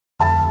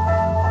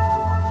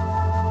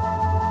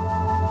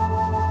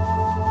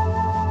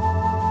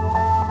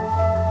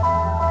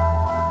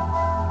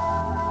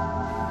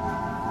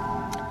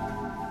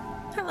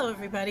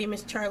everybody,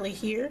 Miss Charlie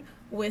here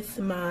with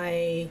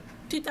my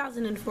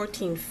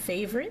 2014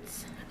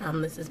 favorites.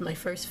 This is my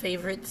first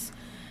favorites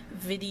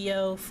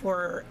video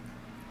for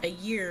a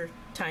year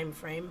time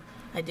frame.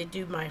 I did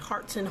do my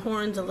hearts and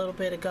horns a little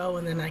bit ago,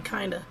 and then I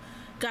kind of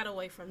got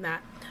away from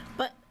that.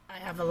 But I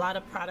have a lot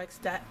of products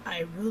that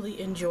I really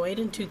enjoyed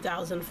in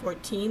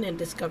 2014 and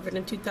discovered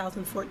in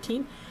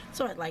 2014,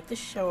 so I'd like to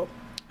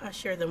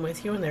share them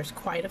with you, and there's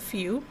quite a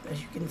few,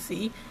 as you can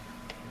see.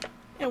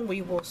 And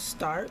we will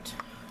start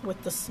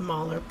with the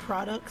smaller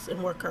products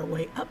and work our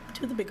way up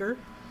to the bigger.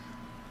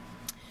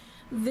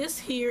 This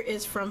here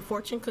is from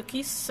Fortune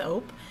Cookie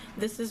Soap.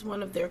 This is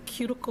one of their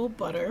cuticle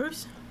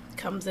butters.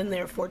 Comes in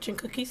their Fortune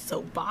Cookie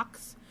Soap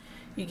box.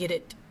 You get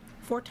it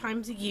 4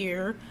 times a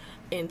year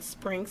in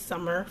spring,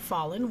 summer,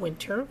 fall, and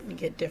winter. You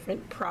get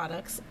different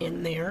products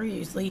in there,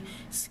 usually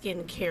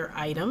skincare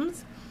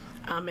items,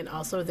 and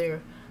also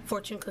their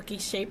Fortune Cookie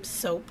shaped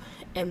soap.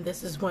 And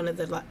this is one of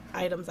the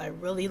items I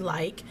really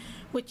like,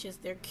 which is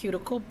their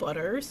cuticle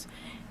butters,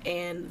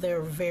 and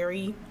they're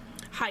very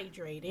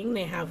hydrating.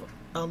 They have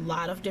a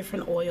lot of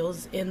different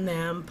oils in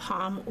them: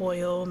 palm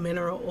oil,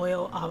 mineral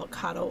oil,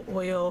 avocado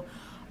oil,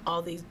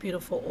 all these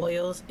beautiful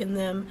oils in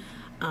them.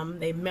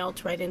 They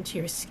melt right into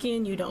your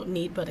skin. You don't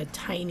need but a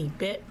tiny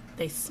bit.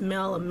 They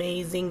smell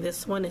amazing.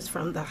 This one is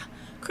from the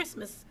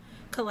Christmas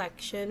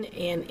collection,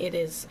 and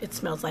it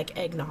smells like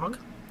eggnog.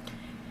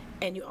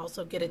 And you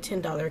also get a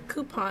 $10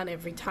 coupon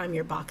every time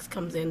your box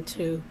comes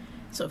into.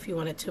 So if you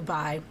wanted to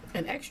buy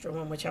an extra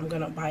one, which I'm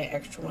going to buy an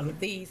extra one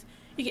of these,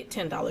 you get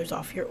 $10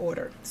 off your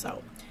order.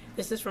 So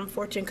this is from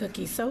Fortune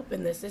Cookie Soap,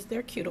 and this is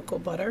their cuticle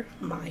butter,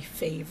 my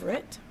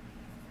favorite.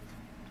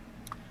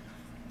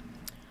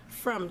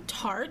 From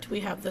Tarte, we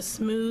have the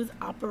Smooth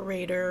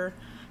Operator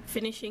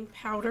finishing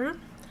powder.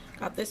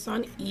 Got this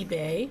on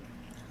eBay.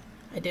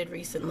 I did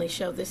recently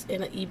show this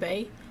in an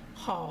eBay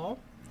haul.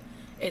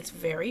 It's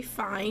very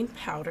fine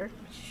powder.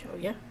 Let me show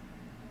you.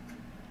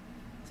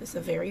 This is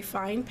a very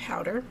fine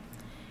powder,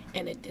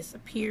 and it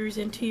disappears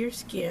into your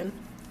skin.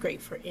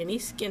 Great for any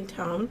skin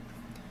tone,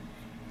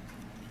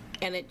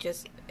 and it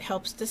just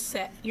helps to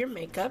set your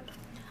makeup.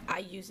 I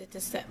use it to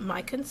set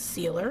my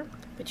concealer,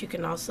 but you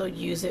can also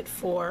use it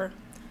for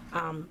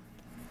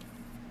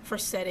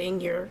setting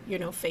your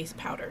face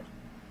powder.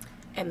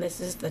 And this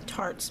is the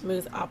Tarte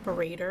Smooth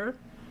Operator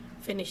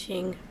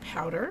finishing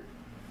powder.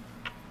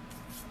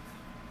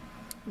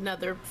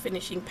 Another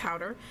finishing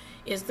powder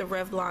is the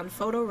Revlon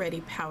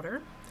PhotoReady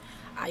powder.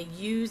 I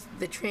use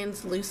the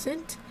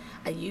translucent.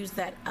 I use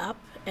that up,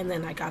 and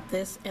then I got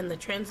this, and the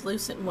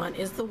translucent one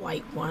is the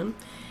white one,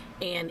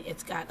 and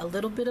it's got a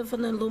little bit of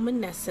an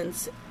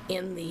luminescence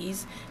in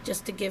these,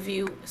 just to give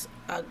you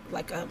a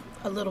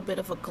little bit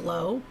of a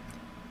glow.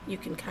 You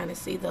can kind of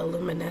see the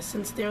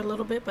luminescence there a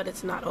little bit, but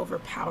it's not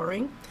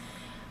overpowering.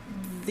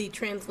 The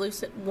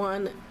translucent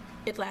one,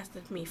 it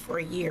lasted me for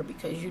a year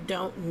because you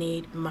don't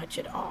need much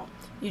at all.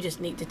 You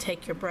just need to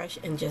take your brush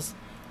and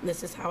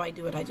this is how I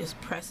do it. I just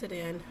press it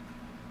in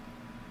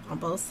on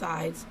both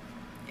sides,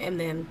 and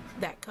then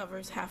that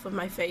covers half of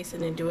my face,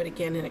 and then do it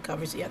again and it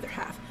covers the other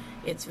half.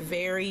 It's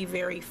very,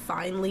 very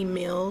finely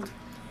milled.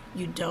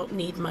 You don't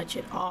need much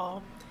at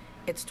all.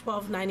 It's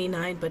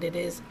 $12.99, but it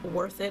is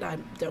worth it. I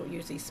don't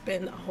usually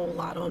spend a whole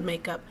lot on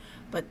makeup,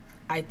 but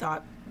I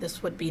thought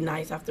this would be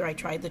nice. After I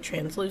tried the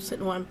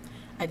translucent one,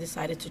 I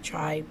decided to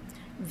try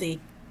the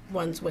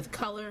ones with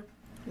color.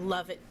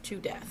 Love it to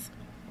death.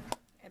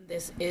 And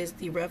this is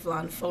the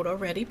Revlon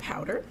PhotoReady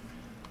powder.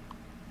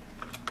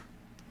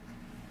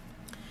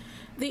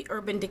 The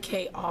Urban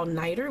Decay All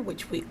Nighter,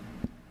 which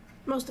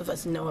most of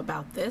us know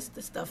about this.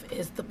 This stuff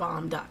is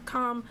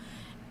thebomb.com.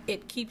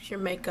 It keeps your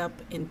makeup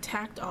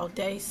intact all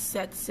day,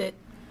 sets it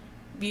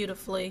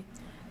beautifully.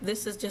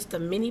 This is just a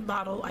mini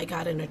bottle I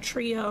got in a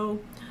trio.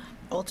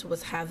 Ulta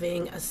was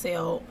having a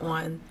sale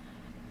on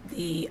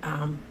the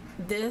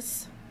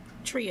this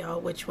trio,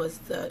 which was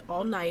the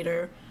All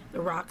Nighter, the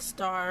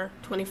Rockstar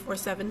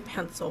 24/7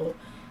 pencil,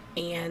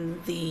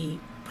 and the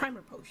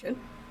primer potion,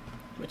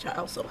 which I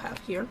also have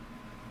here.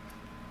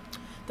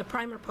 The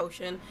primer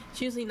potion,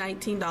 it's usually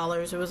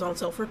 $19. It was on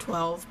sale for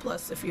 $12.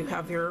 Plus, if you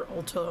have your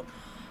Ulta,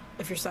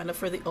 if you're signed up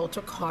for the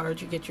Ulta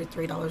card, you get your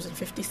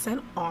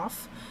 $3.50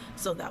 off.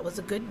 So that was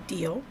a good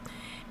deal.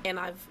 And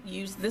I've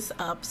used this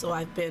up, so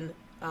I've been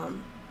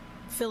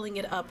filling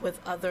it up with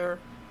other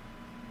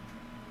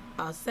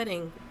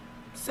setting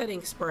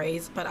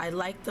sprays. But I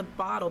like the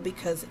bottle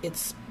because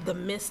the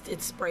mist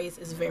it sprays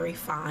is very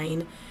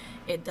fine.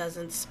 It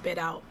doesn't spit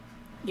out,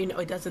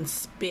 it doesn't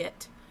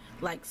spit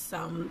like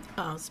some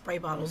spray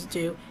bottles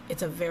do.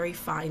 It's a very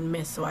fine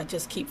mist, so I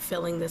just keep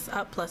filling this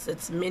up. Plus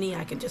it's mini,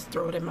 I can just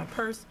throw it in my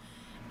purse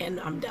and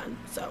I'm done.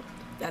 So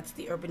that's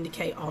the Urban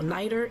Decay All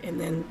Nighter. And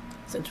then,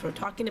 since we're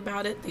talking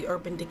about it, the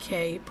Urban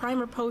Decay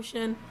Primer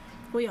Potion.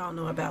 We all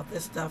know about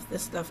this stuff.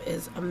 This stuff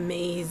is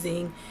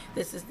amazing.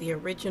 This is the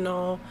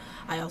original.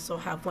 I also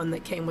have one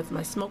that came with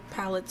my smoke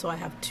palette, so I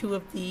have 2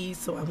 of these,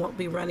 so I won't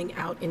be running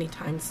out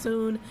anytime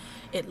soon.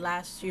 It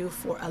lasts you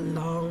for a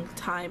long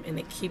time, and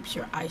it keeps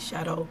your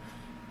eyeshadow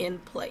in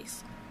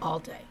place all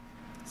day.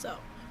 So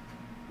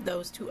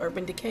those two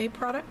Urban Decay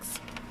products.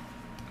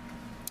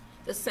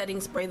 The setting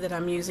spray that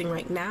I'm using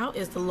right now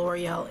is the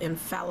L'Oreal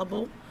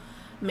Infallible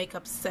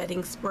Makeup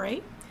Setting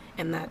Spray,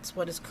 and that's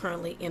what is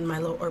currently in my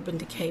little Urban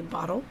Decay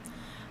bottle.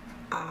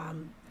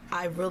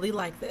 I really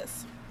like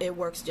this. It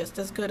works just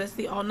as good as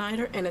the All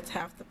Nighter, and it's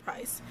half the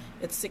price.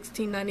 It's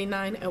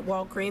 $16.99 at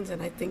Walgreens,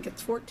 and I think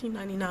it's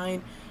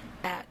 $14.99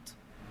 at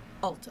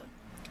Ulta.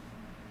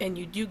 And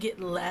you do get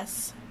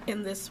less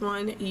in this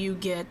one. You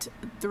get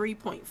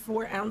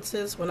 3.4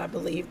 ounces when I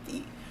believe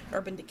the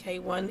Urban Decay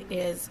one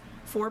is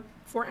 4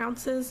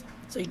 ounces,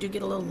 so you do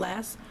get a little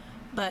less,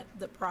 but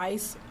the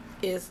price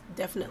is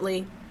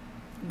definitely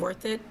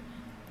worth it.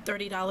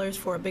 $30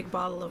 for a big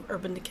bottle of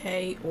Urban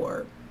Decay,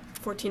 or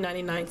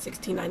 $14.99,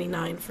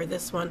 $16.99 for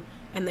this one,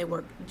 and it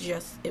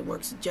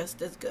works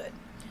just as good.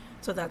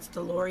 So that's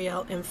the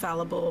L'Oreal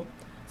Infallible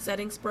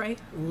Setting Spray.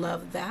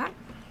 Love that.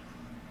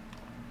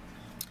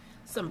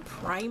 Some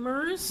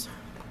primers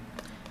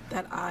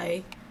that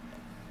I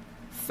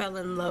fell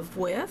in love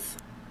with.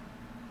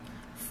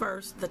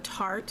 First, the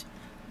Tarte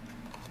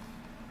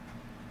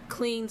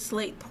Clean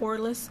Slate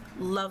Poreless.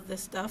 Love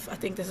this stuff. I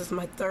think this is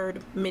my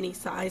third mini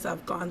size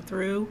I've gone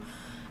through.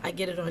 I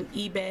get it on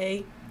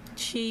eBay,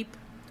 cheap.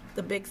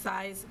 The big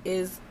size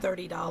is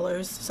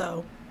 $30,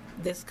 so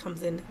this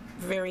comes in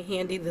very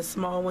handy. The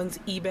small ones,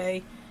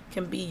 eBay,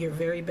 can be your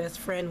very best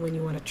friend when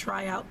you want to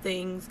try out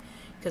things,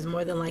 because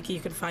more than likely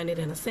you can find it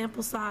in a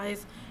sample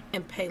size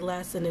and pay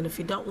less, and then if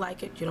you don't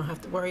like it, you don't have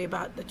to worry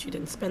about that you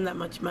didn't spend that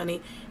much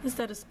money,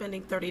 instead of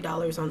spending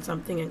 $30 on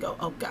something and go,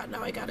 oh God,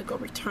 now I gotta go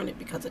return it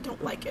because I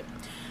don't like it.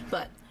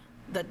 But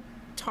the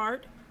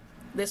Tarte,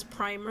 this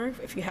primer,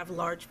 if you have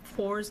large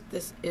pores,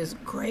 this is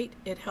great.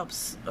 It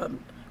helps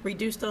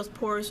reduce those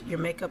pores. Your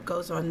makeup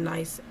goes on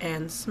nice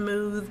and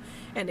smooth,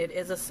 and it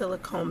is a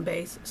silicone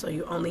base, so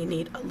you only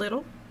need a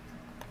little.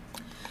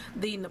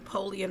 The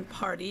Napoleon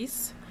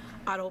Perdis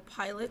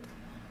Autopilot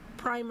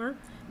Primer.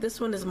 This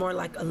one is more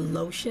like a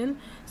lotion,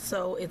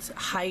 so it's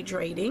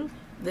hydrating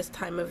this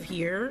time of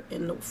year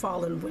in the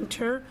fall and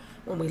winter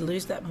when we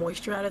lose that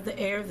moisture out of the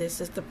air.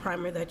 This is the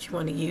primer that you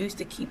want to use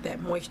to keep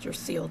that moisture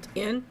sealed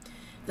in.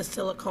 The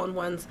silicone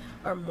ones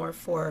are more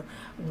for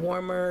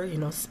warmer,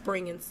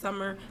 spring and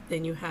summer.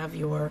 Then you have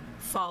your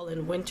fall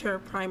and winter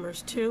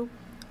primers too.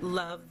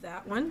 Love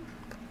that one.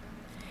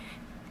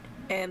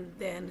 And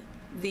then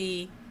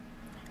the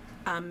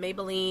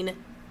Maybelline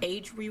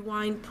Age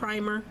Rewind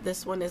Primer.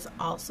 This one is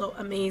also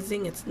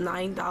amazing. It's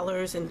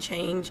 $9 and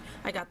change.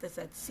 I got this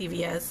at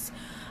CVS,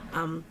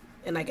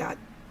 and I got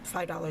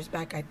 $5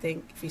 back, I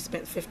think. If you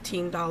spent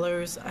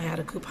 $15, I had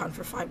a coupon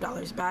for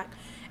 $5 back.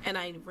 And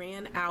I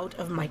ran out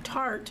of my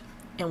Tarte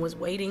and was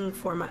waiting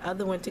for my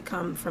other one to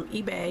come from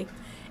eBay,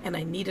 and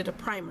I needed a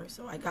primer,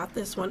 so I got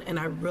this one, and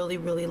I really,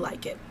 really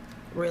like it.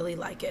 Really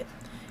like it.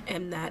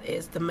 And that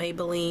is the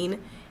Maybelline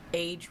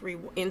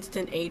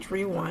Instant Age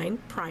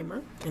Rewind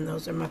Primer, and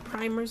those are my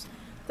primers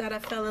that I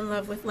fell in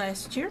love with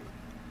last year.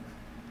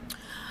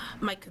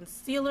 My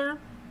concealer,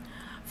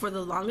 for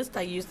the longest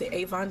I used the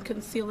Avon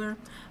concealer,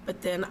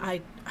 but then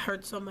I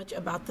heard so much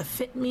about the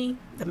Fit Me,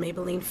 the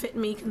Maybelline Fit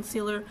Me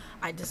concealer,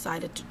 I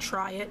decided to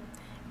try it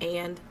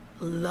and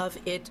love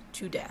it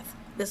to death.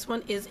 This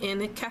one is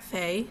in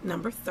Cafe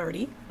number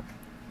 30.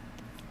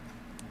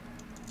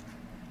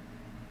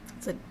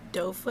 It's a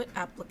doe foot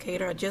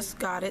applicator. I just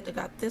got it. I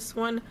got this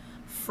one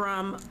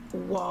from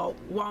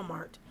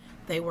Walmart.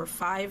 They were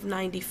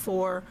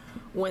 $5.94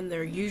 when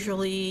they're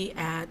usually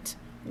at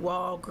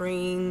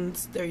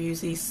Walgreens. They're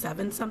usually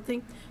 $7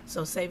 something.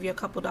 So save you a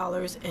couple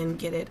dollars and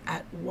get it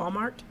at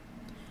Walmart.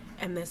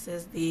 And this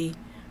is the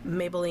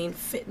Maybelline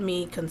Fit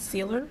Me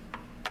concealer.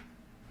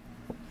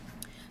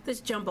 This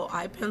jumbo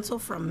eye pencil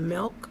from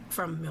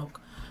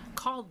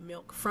called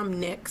Milk from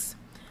NYX.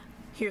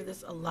 Hear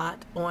this a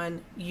lot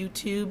on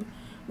YouTube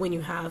when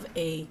you have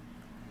a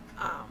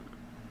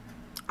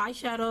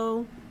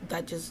eyeshadow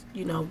that just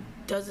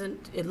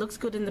doesn't, it looks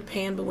good in the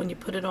pan, but when you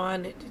put it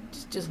on,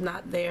 it's just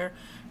not there.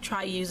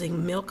 Try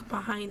using milk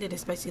behind it,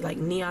 especially like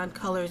neon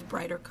colors,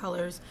 brighter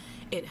colors.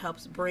 It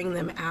helps bring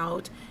them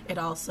out. It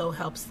also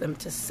helps them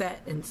to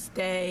set and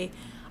stay.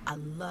 I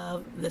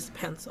love this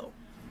pencil.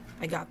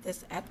 I got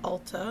this at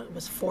Ulta. It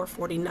was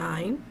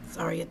 $4.49.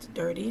 Sorry, it's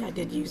dirty. I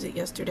did use it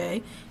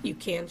yesterday. You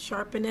can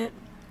sharpen it.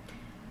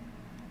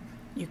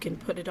 You can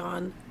put it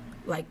on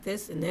like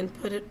this and then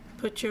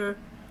put your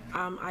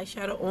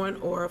eyeshadow on,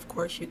 or of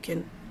course you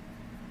can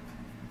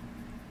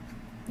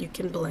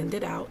blend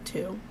it out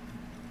too.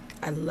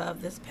 I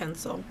love this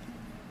pencil,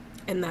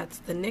 and that's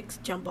the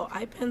NYX Jumbo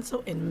Eye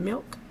Pencil in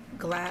Milk.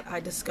 Glad I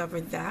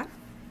discovered that.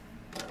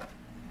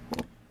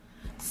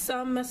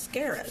 Some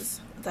mascaras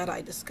that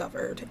I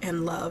discovered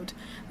and loved.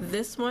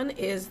 This one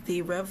is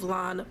the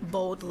Revlon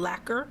Bold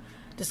Lacquer.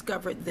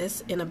 Discovered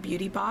this in a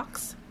beauty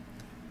box.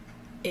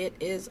 It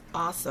is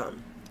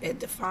awesome. It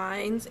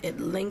defines, it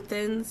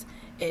lengthens,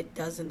 it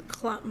doesn't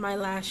clump my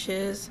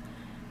lashes.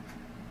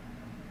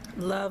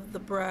 Love the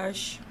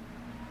brush.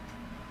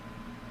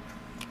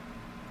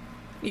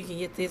 You can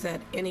get these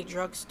at any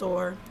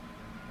drugstore.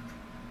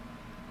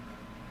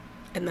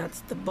 And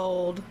that's the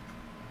Bold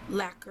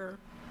Lacquer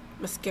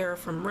mascara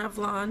from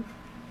Revlon.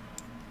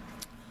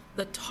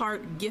 The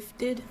Tarte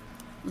Gifted.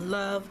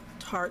 Love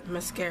Tarte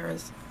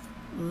mascaras.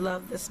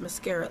 Love this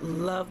mascara.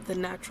 Love the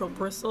natural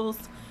bristles.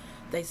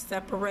 They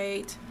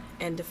separate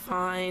and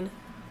define.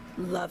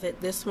 Love it.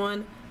 This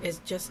one is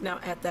just now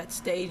at that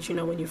stage, you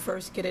know, when you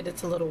first get it,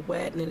 it's a little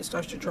wet and then it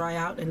starts to dry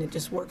out and it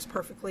just works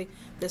perfectly.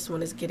 This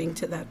one is getting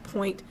to that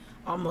point,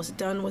 almost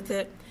done with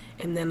it.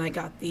 And then I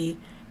got the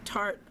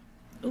Tarte,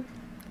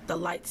 the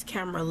Lights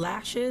Camera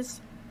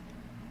Lashes.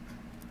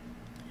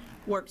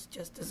 Works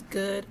just as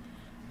good.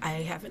 I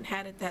haven't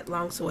had it that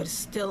long, so it's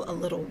still a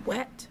little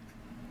wet,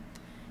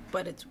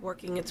 but it's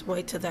working its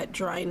way to that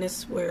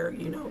dryness where,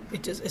 you know,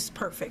 it just is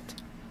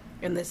perfect.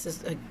 And this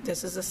is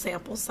a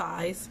sample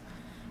size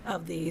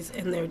of these,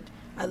 and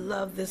I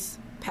love this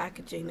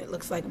packaging. It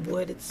looks like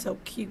wood. It's so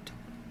cute.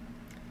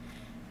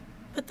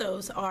 But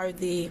those are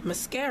the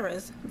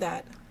mascaras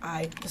that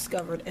I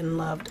discovered and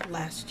loved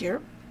last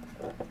year.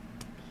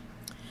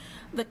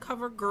 The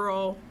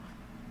CoverGirl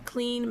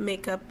Clean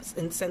Makeup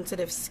and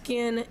Sensitive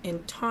Skin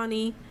in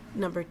Tawny,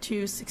 number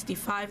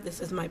 265.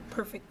 This is my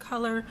perfect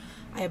color.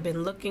 I have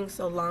been looking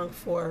so long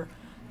for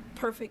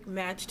perfect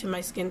match to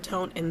my skin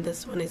tone, and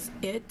this one is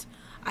it.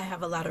 I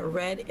have a lot of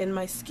red in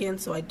my skin,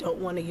 so I don't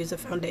want to use a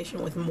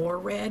foundation with more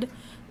red.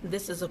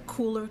 This is a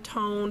cooler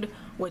toned,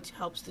 which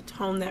helps to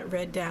tone that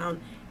red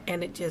down,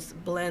 and it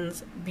just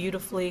blends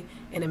beautifully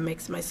and it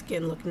makes my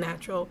skin look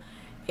natural.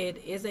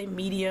 It is a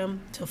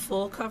medium to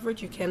full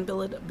coverage. You can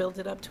build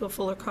it up to a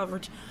fuller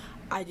coverage.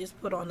 I just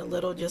put on a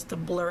little just to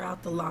blur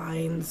out the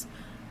lines.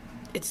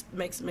 It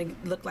makes me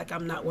look like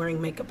I'm not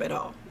wearing makeup at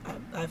all.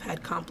 I've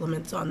had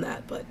compliments on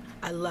that, but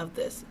I love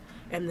this.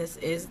 And this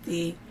is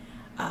the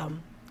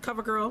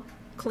CoverGirl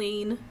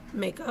Clean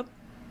Makeup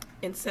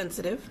in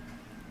Sensitive,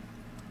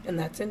 and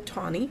that's in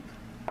Tawny.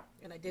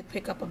 And I did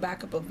pick up a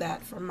backup of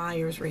that from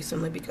Myers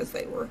recently because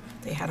they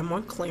had them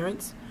on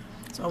clearance,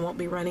 so I won't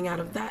be running out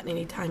of that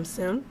anytime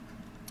soon.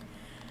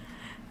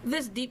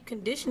 This deep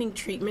conditioning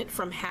treatment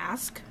from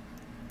HASK,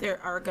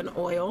 their Aragon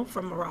Oil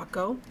from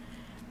Morocco.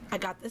 I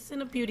got this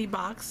in a beauty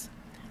box.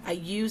 I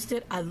used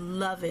it. I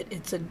love it.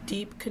 It's a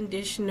deep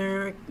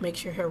conditioner. It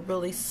makes your hair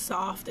really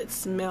soft. It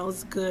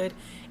smells good.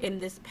 In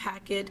this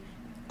packet,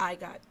 I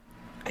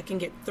can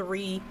get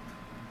 3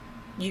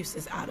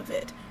 uses out of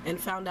it, and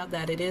found out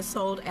that it is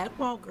sold at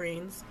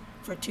Walgreens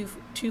for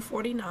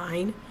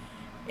 $2.49,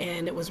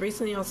 and it was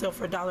recently on sale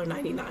for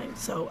 $1.99.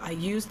 So I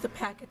used the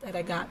packet that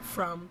I got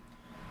from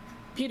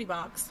Beauty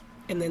Box,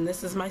 and then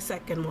this is my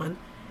second one.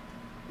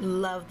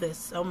 Love this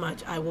so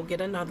much. I will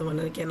get another one,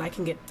 and again, I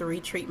can get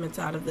 3 treatments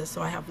out of this,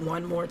 so I have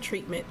 1 more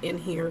treatment in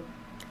here,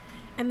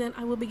 and then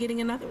I will be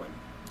getting another one.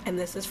 And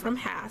this is from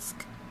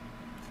HASK.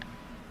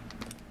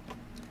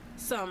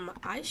 Some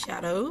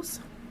eyeshadows.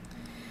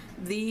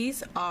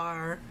 These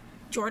are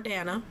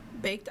Jordana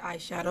baked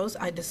eyeshadows.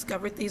 I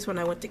discovered these when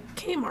I went to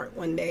Kmart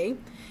one day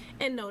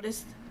and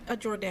noticed a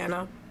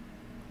Jordana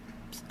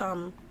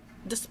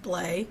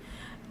display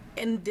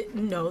and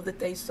didn't know that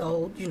they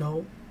sold, you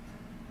know,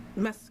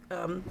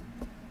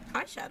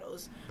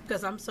 eyeshadows,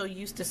 because I'm so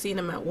used to seeing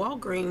them at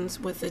Walgreens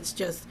with, it's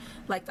just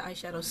like the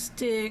eyeshadow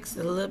sticks,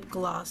 the lip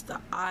gloss, the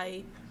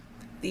eye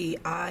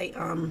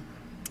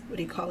what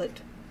do you call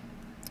it,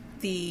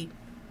 the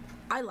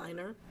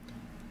eyeliner.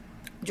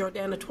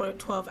 Jordana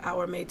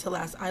 12-hour made to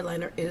last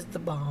eyeliner is the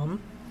bomb.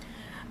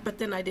 But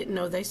then I didn't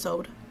know they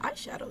sold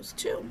eyeshadows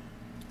too,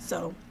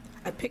 so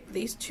I picked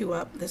these 2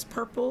 up. This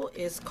purple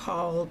is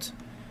called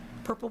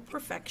Purple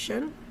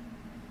Perfection,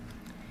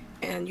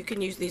 and you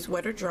can use these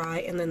wet or dry,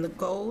 and then the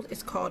gold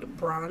is called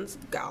Bronze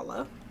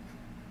Gala.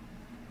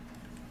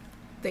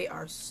 They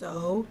are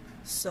so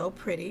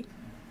pretty.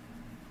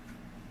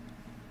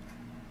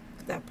 Look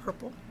at that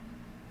purple,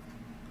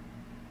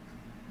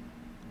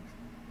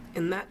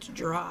 and that's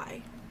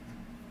dry.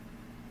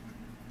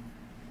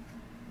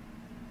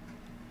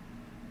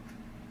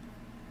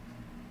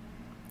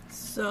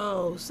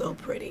 So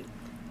pretty.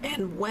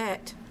 And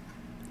wet,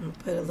 I'll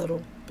put a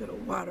little bit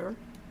of water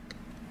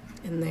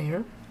in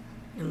there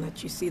and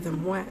let you see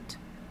them wet.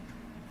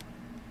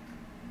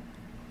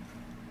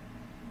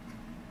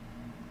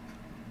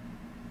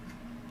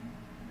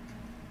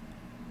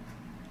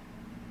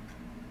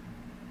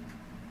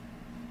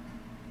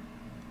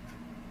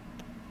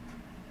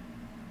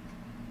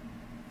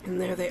 And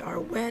there they are,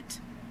 wet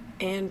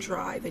and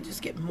dry. They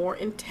just get more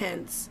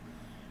intense.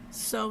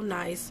 So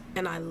nice,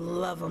 and I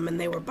love them. And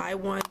they were buy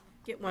one,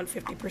 get one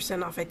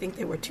 50% off. I think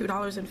they were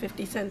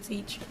 $2.50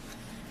 each.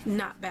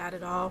 Not bad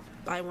at all.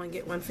 Buy one,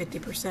 get one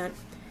 50%.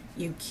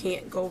 You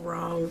can't go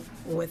wrong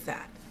with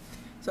that.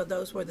 So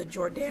those were the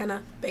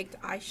Jordana baked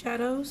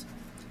eyeshadows.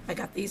 I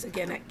got these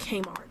again at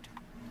Kmart.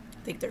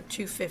 I think they're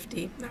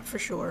 $2.50, not for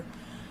sure.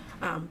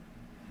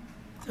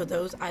 So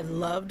those, I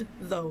loved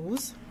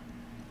those.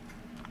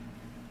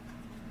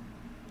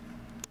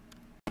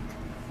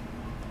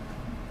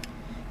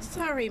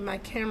 Sorry, my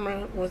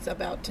camera was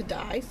about to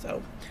die,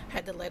 so I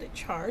had to let it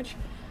charge.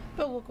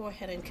 But we'll go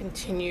ahead and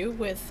continue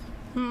with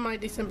my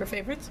December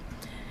favorites.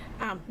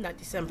 not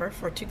December,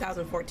 for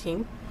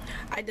 2014,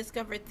 I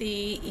discovered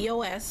the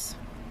EOS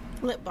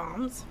Lip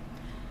Balms.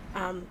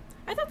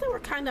 I thought they were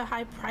kind of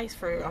high price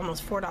for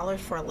almost $4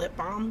 for a lip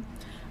balm.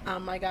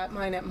 I got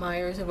mine at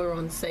Meijer's and we were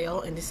on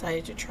sale and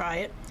decided to try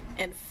it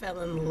and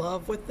fell in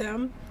love with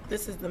them.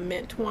 This is the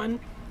mint one.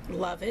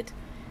 Love it.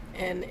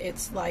 And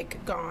it's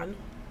like gone.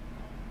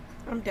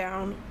 I'm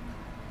down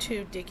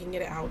to digging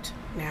it out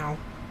now.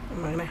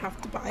 I'm gonna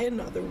have to buy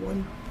another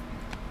one.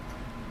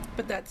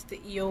 But that's the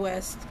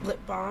EOS Lip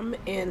Balm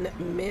in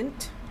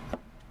mint.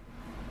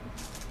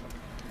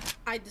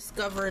 I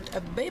discovered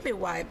baby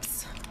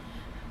wipes.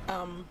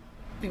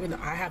 Even though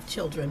I have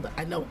children, but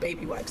I know what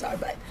baby wipes are,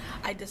 but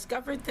I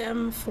discovered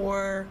them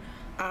for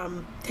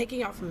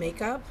taking off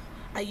makeup.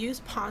 I use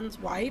Pond's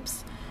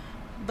wipes,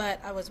 but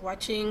I was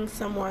watching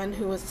someone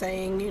who was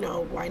saying, you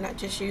know, why not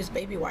just use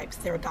baby wipes?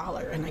 They're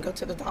 $1, and I go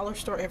to the dollar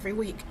store every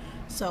week.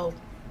 So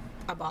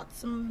I bought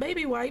some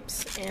baby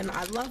wipes and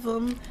I love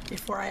them.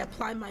 Before I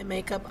apply my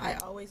makeup, I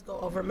always go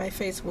over my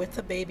face with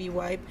a baby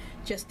wipe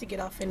just to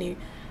get off any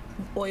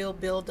oil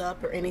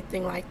buildup or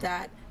anything like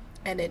that.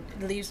 And it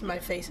leaves my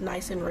face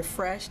nice and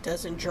refreshed,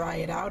 doesn't dry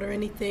it out or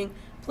anything.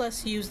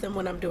 Plus use them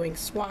when I'm doing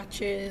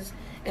swatches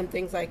and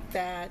things like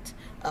that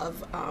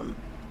of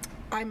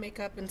eye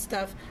makeup and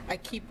stuff. I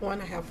keep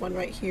one, I have one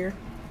right here.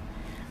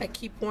 I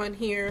keep one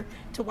here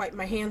to wipe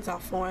my hands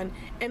off on,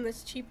 and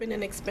it's cheap and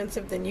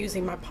inexpensive than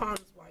using my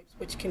Pond's wipes,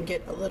 which can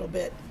get a little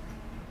bit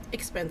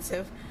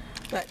expensive.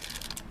 But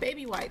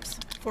baby wipes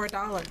for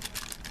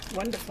 $1,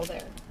 wonderful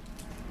there.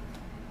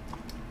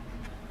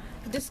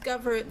 I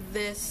discovered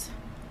this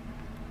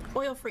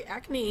oil-free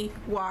acne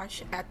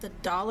wash at the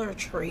Dollar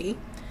Tree.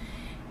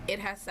 It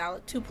has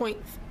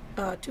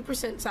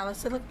 2%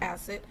 salicylic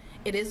acid.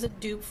 It is a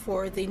dupe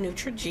for the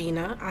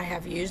Neutrogena. I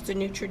have used the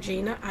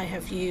Neutrogena. I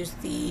have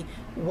used the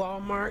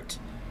Walmart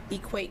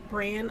Equate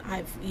brand.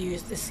 I've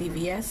used the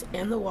CVS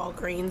and the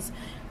Walgreens.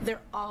 They're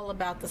all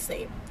about the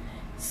same.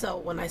 So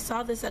when I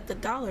saw this at the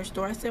dollar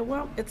store, I said,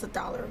 well, it's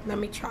 $1. Let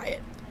me try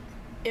it.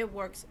 It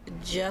works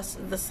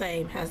just the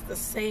same, has the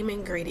same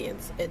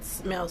ingredients. It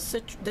smells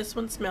this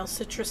one smells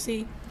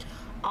citrusy.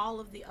 All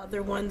of the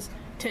other ones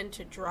tend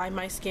to dry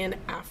my skin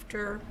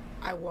after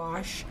I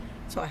wash,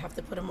 so I have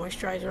to put a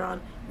moisturizer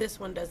on. This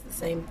one does the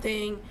same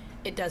thing.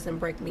 It doesn't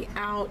break me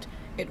out.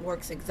 It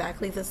works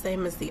exactly the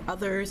same as the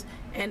others,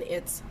 and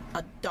it's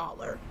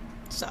 $1.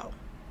 So,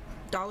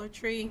 Dollar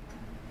Tree,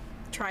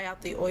 try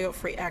out the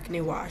oil-free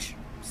acne wash.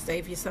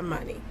 Save you some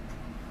money.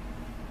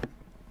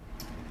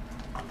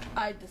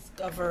 I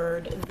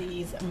discovered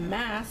these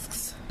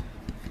masks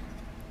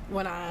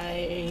when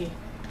I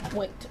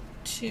went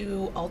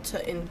to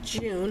Ulta in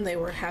June. They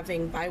were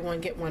having buy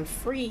one get one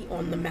free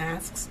on the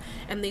masks,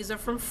 and these are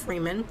from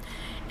Freeman,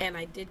 and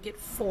I did get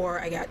 4.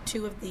 I got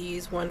 2 of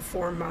these, one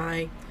for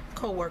my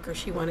co-worker.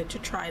 She wanted to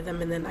try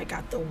them, and then I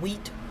got the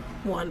wheat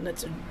one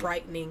that's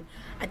brightening.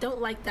 I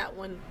don't like that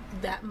one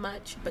that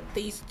much, but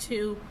these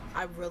 2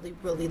 I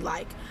really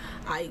like.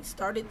 I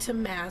started to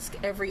mask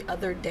every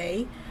other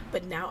day,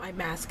 but now I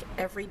mask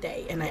every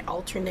day, and I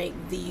alternate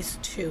these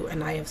 2,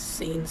 and I have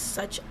seen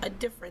such a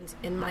difference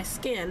in my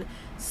skin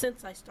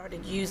since I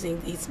started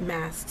using these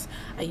masks.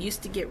 I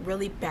used to get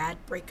really bad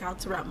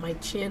breakouts around my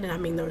chin, and I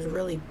mean those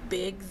really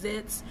big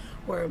zits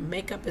where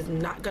makeup is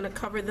not going to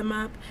cover them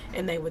up,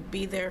 and they would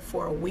be there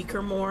for a week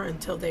or more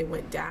until they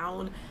went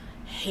down.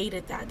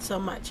 Hated that so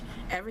much.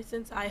 Ever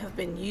since I have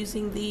been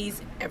using these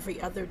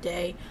every other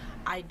day,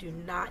 I do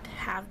not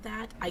have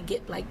that. I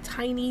get like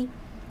tiny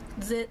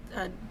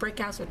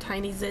breakouts or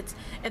tiny zits,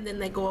 and then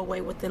they go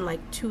away within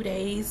like 2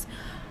 days,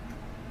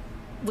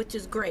 which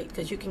is great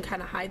because you can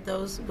kind of hide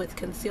those with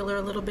concealer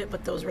a little bit,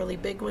 but those really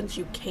big ones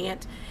you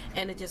can't,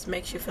 and it just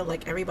makes you feel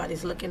like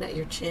everybody's looking at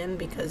your chin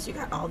because you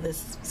got all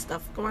this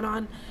stuff going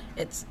on.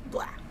 It's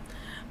blah.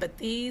 But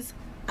these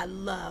I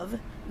love.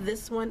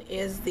 This one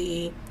is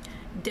the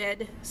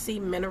Dead Sea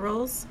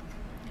Minerals,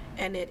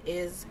 and it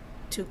is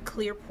to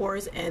clear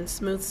pores and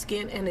smooth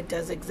skin, and it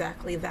does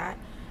exactly that.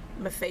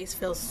 My face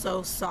feels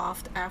so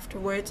soft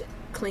afterwards,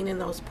 cleaning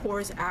those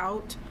pores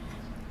out.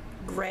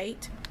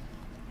 Great.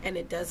 And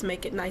it does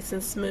make it nice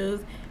and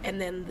smooth.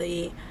 And then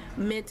the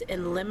Mint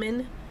and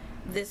Lemon,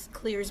 this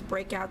clears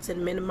breakouts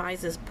and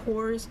minimizes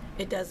pores.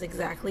 It does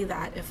exactly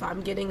that. If I'm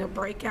getting a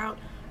breakout,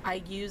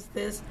 I use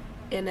this.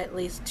 In at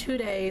least 2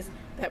 days,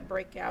 that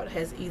breakout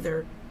has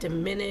either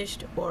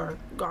diminished or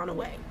gone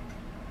away.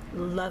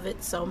 Love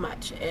it so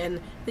much, and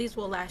these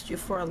will last you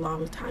for a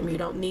long time. You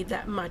don't need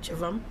that much of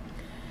them,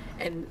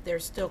 and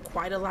there's still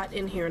quite a lot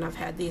in here, and I've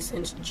had these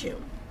since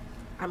June.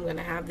 I'm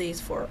gonna have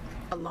these for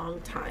a long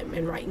time,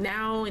 and right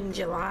now in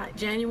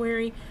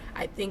January,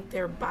 I think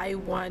they're buy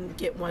one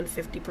get one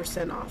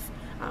 50% off.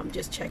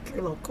 Just check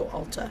your local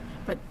Ulta,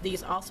 but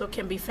these also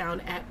can be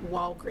found at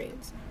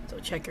Walgreens, so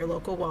check your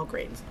local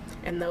Walgreens.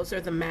 And those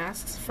are the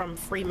masks from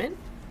Freeman.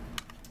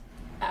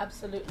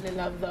 Absolutely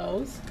love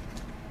those.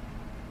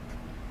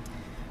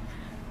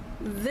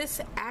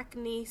 This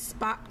acne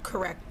spot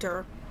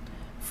corrector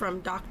from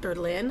Dr.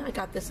 Linn, I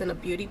got this in a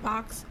beauty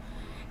box,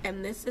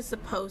 and this is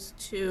supposed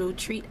to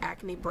treat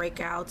acne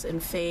breakouts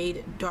and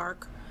fade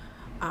dark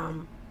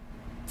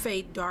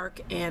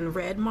and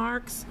red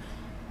marks.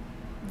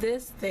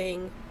 This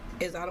thing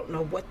is, I don't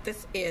know what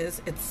this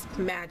is, it's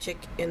magic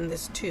in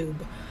this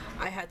tube.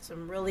 I had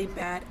some really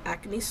bad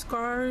acne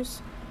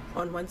scars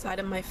on one side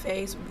of my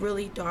face,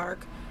 really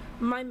dark.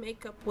 My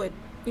makeup would,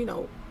 you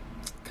know,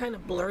 kind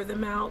of blur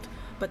them out,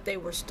 but they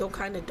were still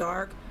kind of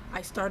dark.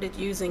 I started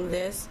using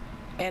this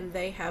and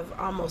they have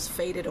almost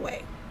faded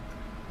away.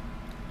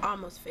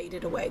 Almost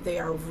faded away. They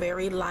are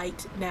very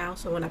light now,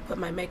 so when I put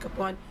my makeup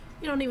on,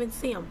 you don't even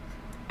see them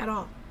at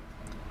all.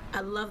 I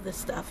love this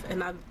stuff,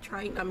 and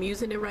I'm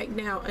using it right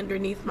now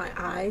underneath my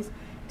eyes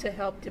to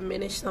help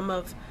diminish some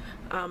of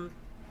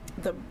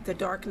the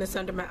darkness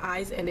under my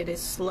eyes, and it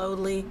is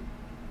slowly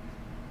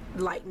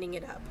lightening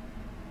it up.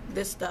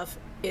 This stuff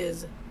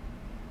is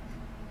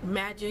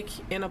magic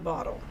in a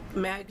bottle,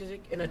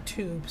 magic in a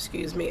tube,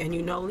 excuse me, and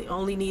you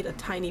only need a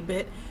tiny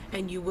bit,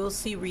 and you will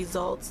see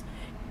results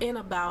in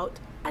about,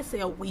 I say,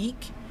 a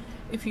week.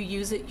 If you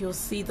use it, you'll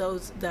see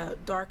the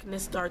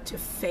darkness start to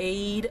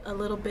fade a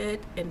little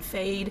bit and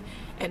fade,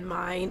 and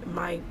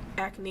my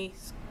acne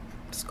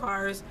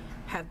scars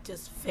have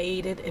just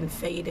faded and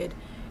faded,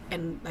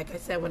 and like I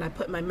said, when I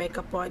put my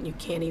makeup on, you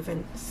can't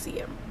even see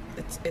them.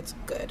 It's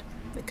good.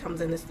 It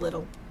comes in this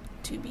little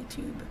tubey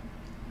tube,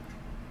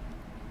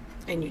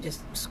 and you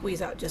just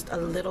squeeze out just a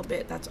little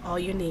bit. That's all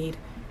you need,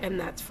 and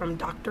that's from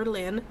Dr.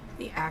 Linn,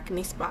 the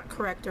acne spot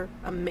corrector.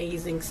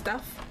 Amazing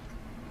stuff.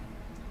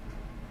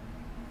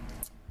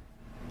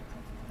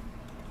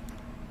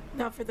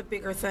 Now for the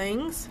bigger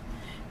things,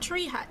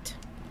 Tree Hut.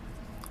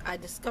 I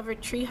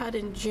discovered Tree Hut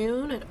in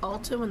June at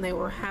Ulta when they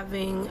were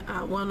having,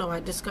 I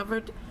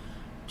discovered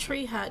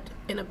Tree Hut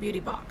in a beauty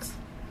box.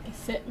 They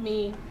sent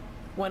me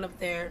one of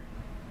their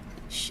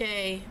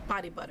Shea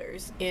body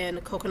butters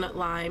in coconut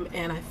lime,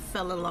 and I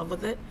fell in love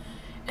with it.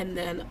 And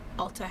then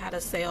Ulta had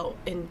a sale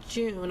in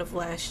June of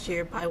last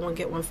year, buy one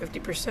get one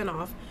 50%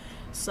 off.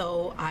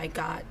 So I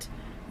got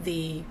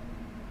the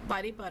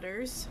body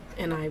butters,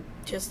 and I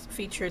just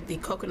featured the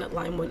coconut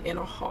lime one in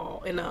a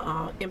haul, in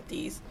a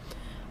empties.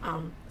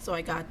 So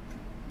I got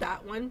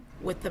that one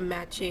with the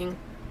matching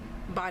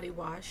body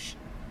wash,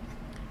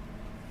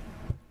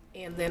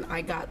 and then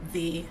I got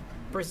the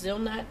Brazil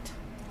nut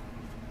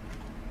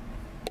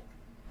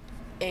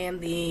and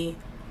the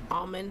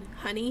almond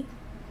honey,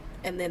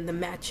 and then the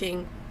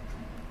matching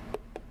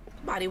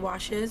body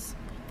washes.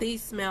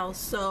 These smell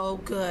so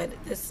good.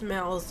 This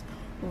smells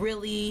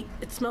really,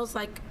 it smells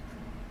like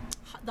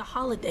the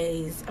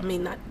holidays. I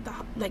mean, not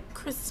like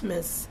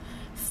Christmas,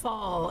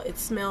 fall. It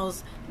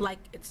smells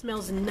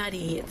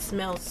nutty. It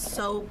smells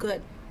so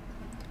good.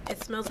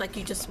 It smells like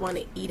you just want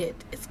to eat it.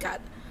 It's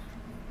got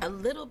a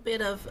little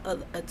bit of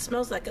it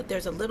smells like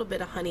there's a little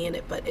bit of honey in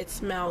it, but it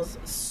smells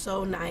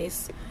so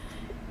nice.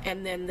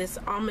 And then this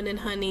almond and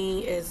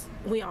honey is,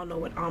 we all know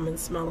what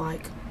almonds smell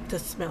like.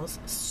 This smells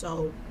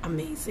so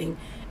amazing.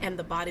 And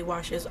the body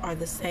washes are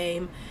the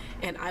same,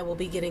 and I will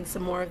be getting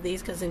some more of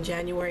these because in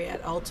January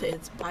at Ulta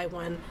it's buy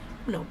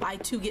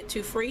two get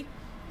two free.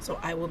 So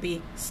I will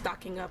be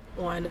stocking up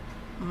on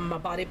my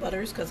body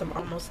butters because I'm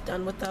almost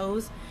done with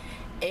those.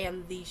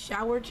 And the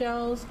shower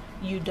gels,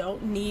 you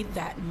don't need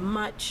that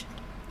much.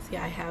 See,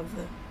 I have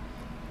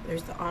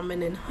there's the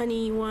almond and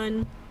honey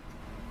one,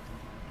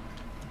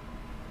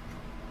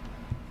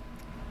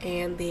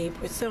 and the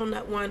Brazil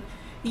nut one.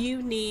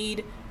 You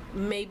need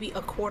maybe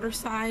a quarter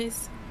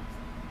size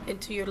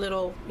into your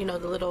little, the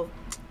little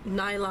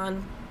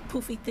nylon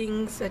poofy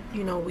things that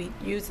we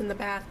use in the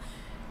bath.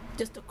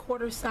 Just a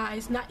quarter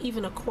size, not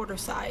even a quarter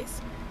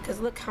size, because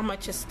look how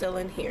much is still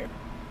in here.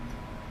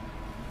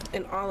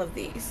 And all of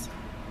these,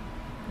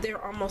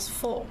 they're almost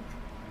full,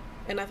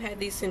 and I've had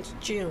these since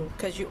June,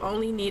 because you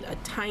only need a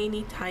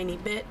tiny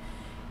bit.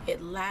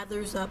 It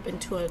lathers up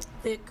into a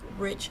thick,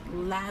 rich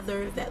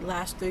lather that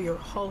lasts through your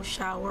whole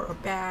shower or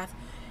bath,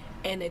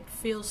 and it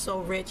feels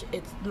so rich.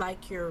 It's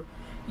like you're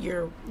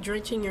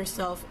drenching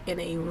yourself in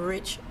a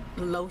rich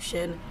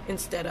lotion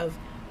instead of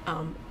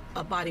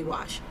a body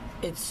wash.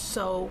 It's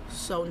so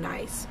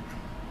nice,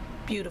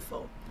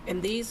 beautiful.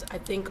 And these I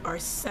think are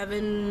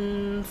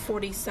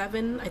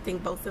 $7.47. I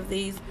think both of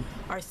these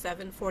are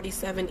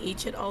 $7.47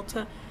 each at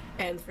Ulta.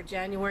 And for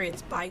January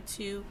it's buy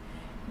two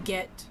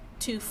get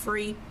two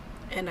free,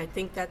 and I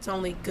think that's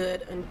only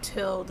good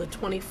until the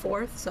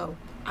 24th. So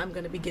I'm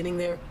going to be getting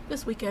there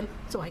this weekend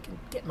so I can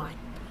get mine.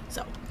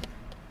 So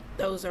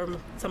those are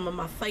some of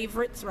my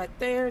favorites right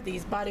there,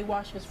 these body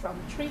washes from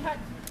Tree Hut.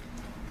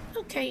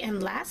 Okay,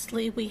 and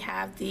lastly we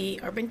have the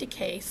Urban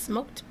Decay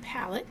Smoked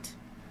Palette.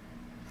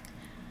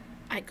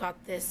 I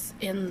got this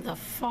in the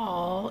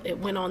fall. It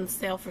went on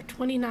sale for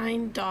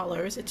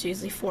 $29. It's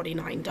usually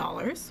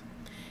 $49.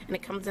 And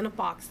it comes in a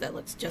box that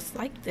looks just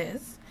like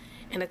this.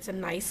 And it's a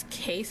nice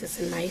case. It's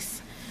a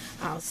nice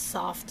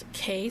soft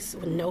case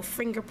with no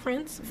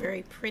fingerprints.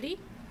 Very pretty.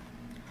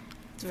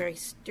 It's very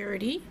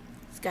sturdy.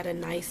 It's got a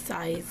nice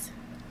size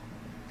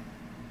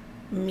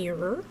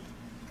mirror.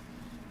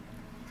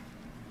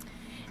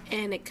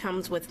 And it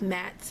comes with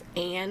mattes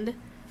and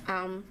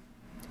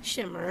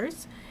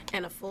shimmers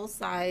and a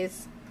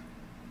full-size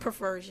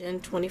Perversion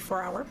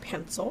 24-hour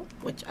pencil,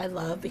 which I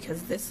love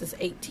because this is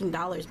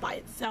 $18 by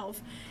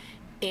itself,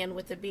 and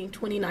with it being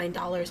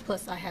 $29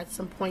 plus I had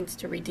some points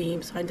to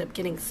redeem, so I ended up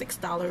getting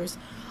 $6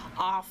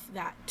 off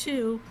that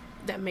too.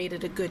 That made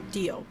it a good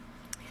deal,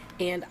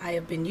 and I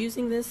have been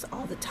using this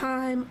all the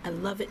time. I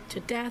love it to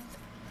death.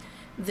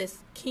 This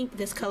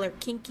color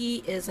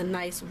Kinky is a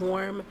nice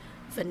warm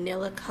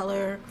vanilla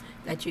color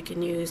that you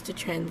can use to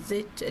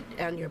transit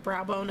on your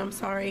brow bone, I'm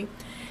sorry,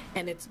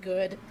 and it's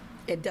good.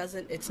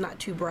 It's not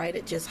too bright,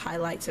 it just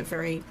highlights it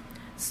very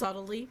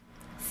subtly.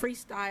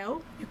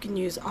 Freestyle, you can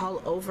use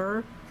all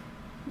over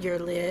your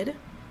lid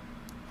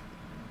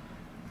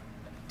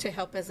to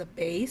help as a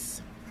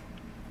base.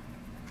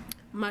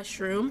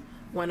 Mushroom,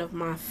 one of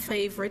my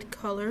favorite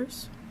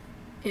colors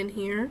in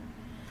here.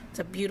 It's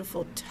a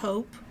beautiful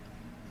taupe.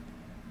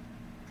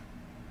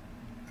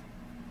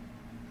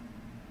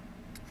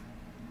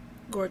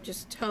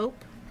 Gorgeous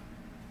taupe.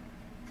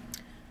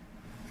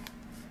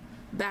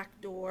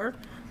 Backdoor,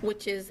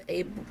 which is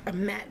a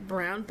matte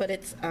brown, but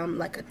it's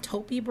like a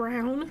taupey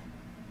brown.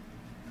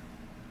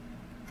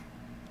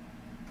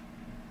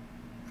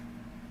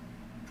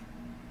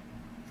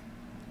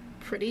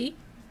 Pretty.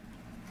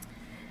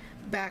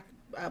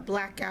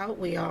 Blackout,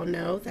 we all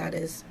know that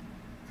is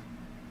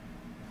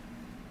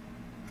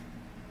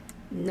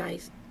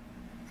nice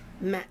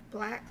matte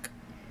black.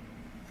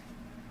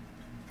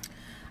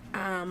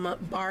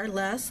 Bar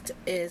Lust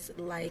is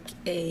like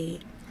a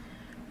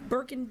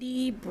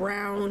burgundy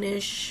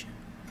brownish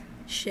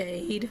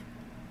shade,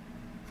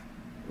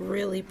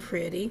 really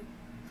pretty,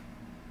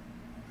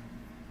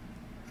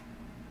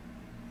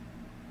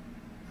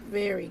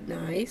 very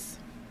nice.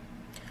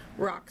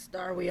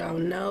 Rockstar, we all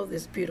know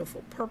this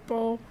beautiful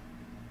purple,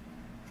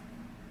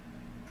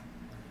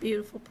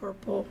 beautiful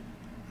purple.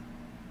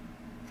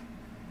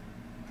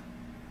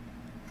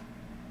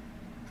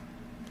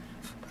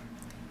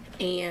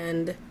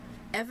 And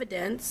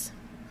Evidence,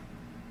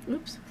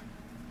 oops,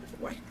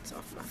 wiped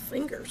off my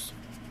fingers.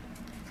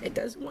 It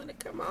doesn't want to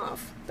come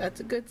off. That's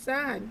a good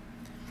sign.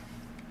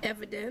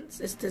 Evidence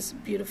is this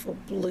beautiful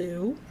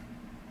blue.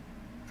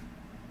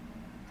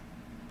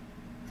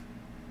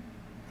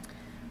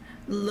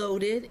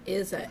 Loaded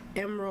is an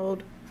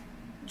emerald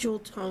jewel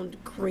toned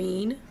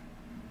green.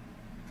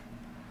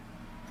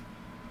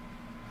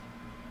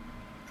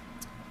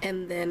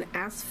 And then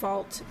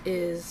Asphalt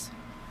is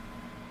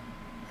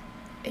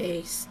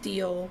a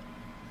steel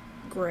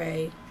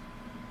gray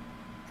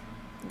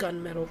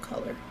gunmetal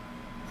color,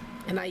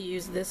 and I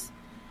use this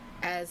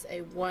as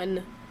a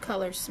one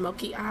color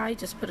smoky eye.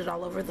 Just put it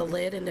all over the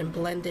lid and then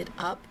blend it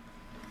up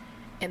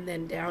and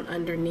then down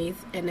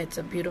underneath, and it's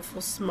a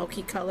beautiful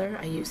smoky color.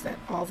 I use that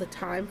all the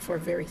time for a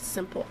very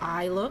simple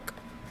eye look.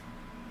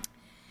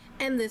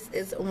 And this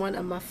is one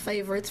of my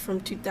favorites from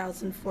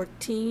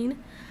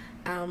 2014,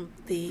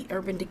 the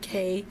Urban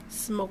Decay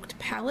Smoked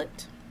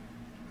Palette.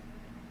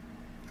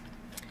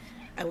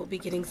 I will be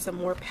getting some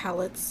more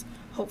palettes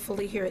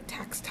hopefully here at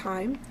tax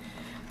time,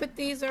 but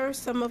these are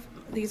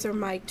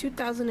my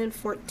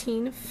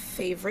 2014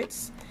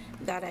 favorites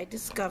that I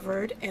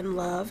discovered and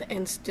love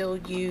and still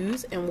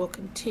use and will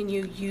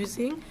continue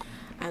using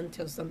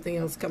until something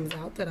else comes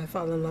out that I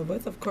fall in love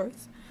with, of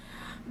course.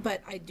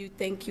 But I do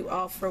thank you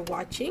all for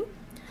watching.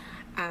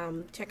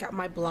 Check out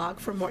my blog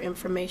for more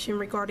information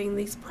regarding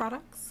these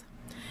products.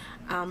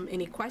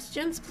 Any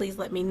questions, please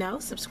let me know.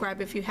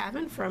 Subscribe if you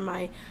haven't. For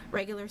my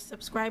regular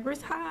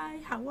subscribers, hi,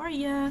 how are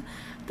ya?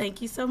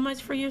 Thank you so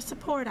much for your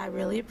support. I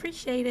really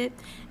appreciate it.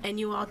 And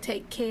you all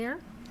take care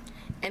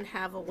and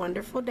have a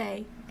wonderful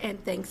day.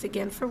 And thanks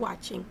again for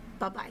watching.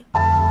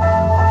 Bye-bye.